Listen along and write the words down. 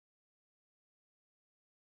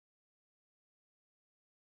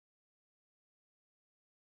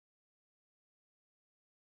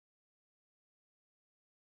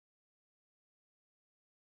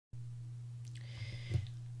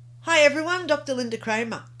Hi everyone, Dr Lynda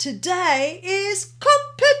Cramer. Today is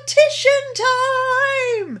competition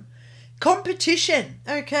time! Competition.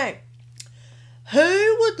 Okay.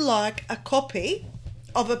 Who would like a copy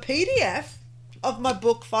of a PDF of my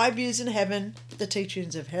book, 5 Years in Heaven, The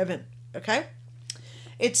Teachings of Heaven? Okay.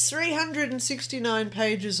 It's 369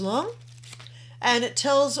 pages long and it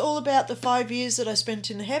tells all about the 5 years that I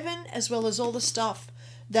spent in heaven as well as all the stuff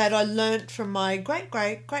that I learnt from my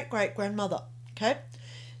great-great-great-great-grandmother. Okay.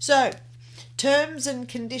 So, terms and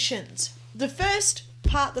conditions. The first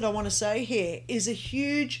part that I want to say here is a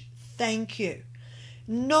huge thank you.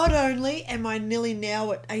 Not only am I nearly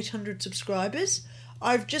now at 800 subscribers,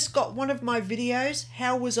 I've just got one of my videos,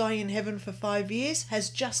 How Was I in Heaven for 5 Years, has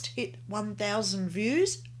just hit 1,000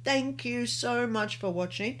 views. Thank you so much for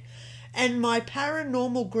watching. And my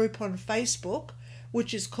paranormal group on Facebook,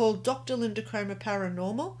 which is called Dr Lynda Cramer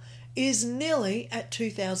Paranormal, is nearly at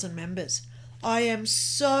 2,000 members. I am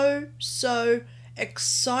so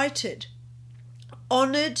excited,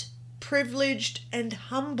 honoured, privileged and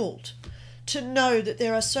humbled to know that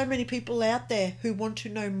there are so many people out there who want to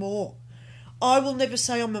know more. I will never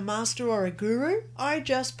say I'm a master or a guru. I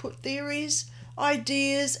just put theories,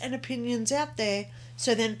 ideas and opinions out there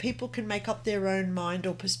so then people can make up their own mind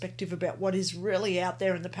or perspective about what is really out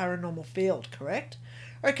there in the paranormal field, correct?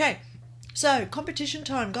 Okay, so competition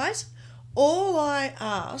time, guys. All I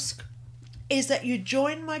ask is that you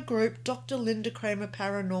join my group, Dr Lynda Cramer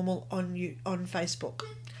Paranormal, on Facebook.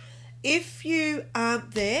 If you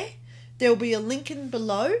aren't there, there'll be a link in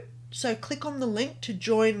below. So click on the link to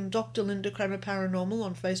join Dr Lynda Cramer Paranormal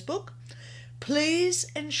on Facebook. Please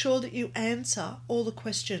ensure that you answer all the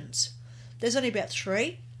questions. There's only about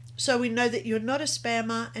 3, so we know that you're not a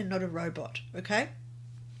spammer and not a robot, okay?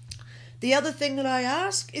 The other thing that I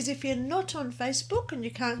ask is if you're not on Facebook and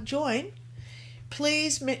you can't join,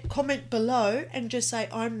 please comment below and just say,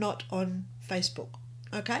 I'm not on Facebook,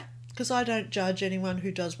 okay? Because I don't judge anyone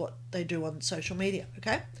who does what they do on social media,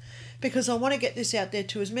 okay? Because I want to get this out there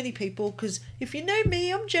to as many people, because if you know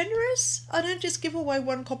me, I'm generous. I don't just give away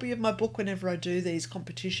one copy of my book whenever I do these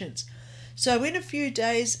competitions. So in a few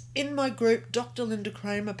days, in my group, Dr Lynda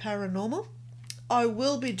Cramer Paranormal, I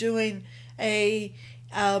will be doing a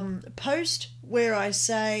post where I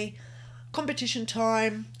say, competition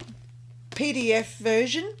time, PDF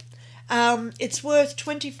version. It's worth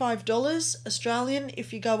 $25 Australian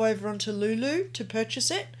if you go over onto Lulu to purchase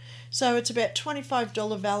it. So it's about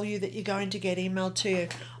 $25 value that you're going to get emailed to you.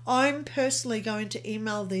 I'm personally going to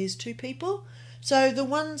email these to people. So the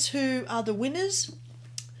ones who are the winners,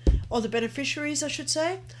 or the beneficiaries I should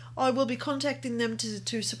say, I will be contacting them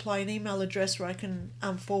to supply an email address where I can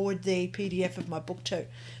forward the PDF of my book to.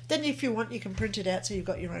 Then if you want, you can print it out so you've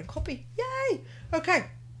got your own copy. Yay! Okay.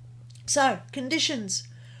 So, conditions.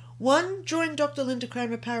 1, join Dr Lynda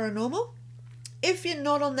Cramer Paranormal. If you're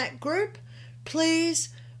not on that group, please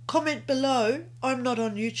comment below, I'm not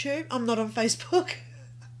on YouTube, I'm not on Facebook.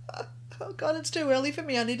 Oh God, it's too early for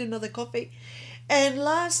me, I need another coffee. And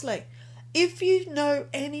lastly, if you know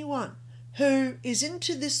anyone who is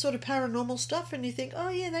into this sort of paranormal stuff and you think, oh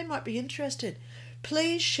yeah, they might be interested,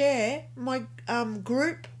 please share my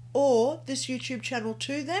group or this YouTube channel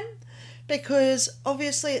to them. Because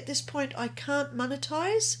obviously at this point I can't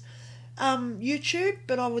monetize YouTube,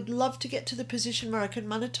 but I would love to get to the position where I can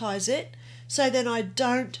monetize it, so then I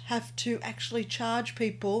don't have to actually charge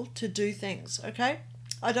people to do things, okay?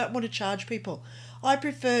 I don't want to charge people. I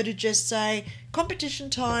prefer to just say, competition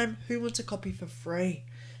time, who wants a copy for free?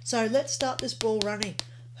 So let's start this ball running.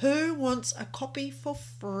 Who wants a copy for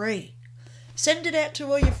free? Send it out to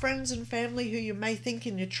all your friends and family who you may think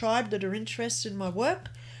in your tribe that are interested in my work.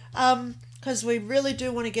 Because we really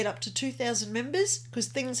do want to get up to 2,000 members, because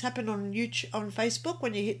things happen on YouTube, on Facebook.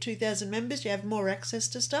 When you hit 2,000 members, you have more access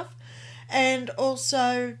to stuff. And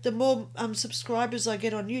also, the more subscribers I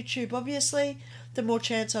get on YouTube, obviously, the more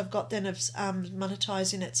chance I've got then of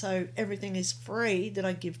monetizing it. So everything is free that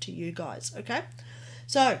I give to you guys, okay?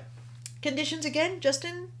 So, conditions again, just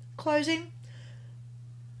in closing.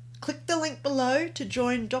 Click the link below to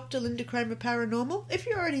join Dr Lynda Cramer Paranormal. If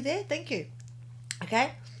you're already there, thank you.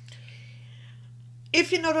 Okay?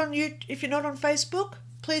 If you're not on Facebook,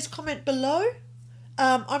 please comment below.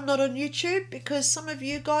 I'm not on YouTube because some of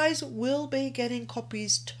you guys will be getting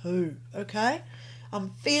copies too, okay?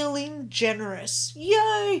 I'm feeling generous.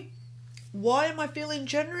 Yay! Why am I feeling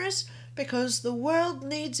generous? Because the world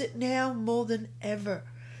needs it now more than ever.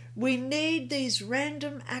 We need these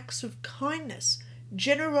random acts of kindness,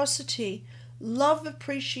 generosity, love,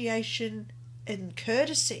 appreciation, and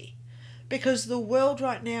courtesy, because the world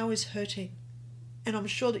right now is hurting. And I'm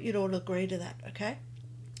sure that you'd all agree to that, okay?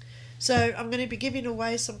 So I'm going to be giving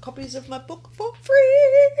away some copies of my book for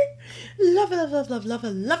free. Love it, love, love, love it,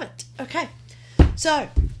 love it. Okay, so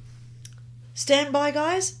stand by,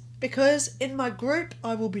 guys, because in my group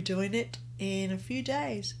I will be doing it in a few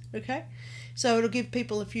days. Okay, so it'll give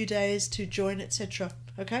people a few days to join, etc.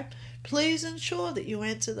 Okay, please ensure that you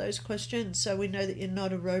answer those questions so we know that you're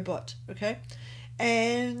not a robot. Okay,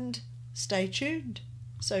 and stay tuned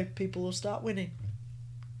so people will start winning.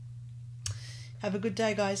 Have a good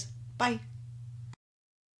day, guys. Bye.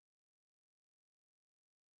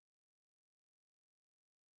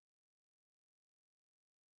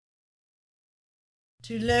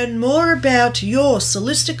 To learn more about your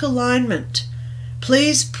holistic alignment,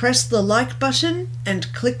 please press the like button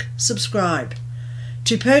and click subscribe.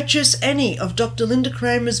 To purchase any of Dr. Lynda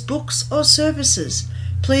Cramer's books or services,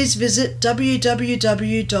 please visit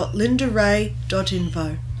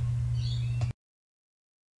www.lyndaray.info.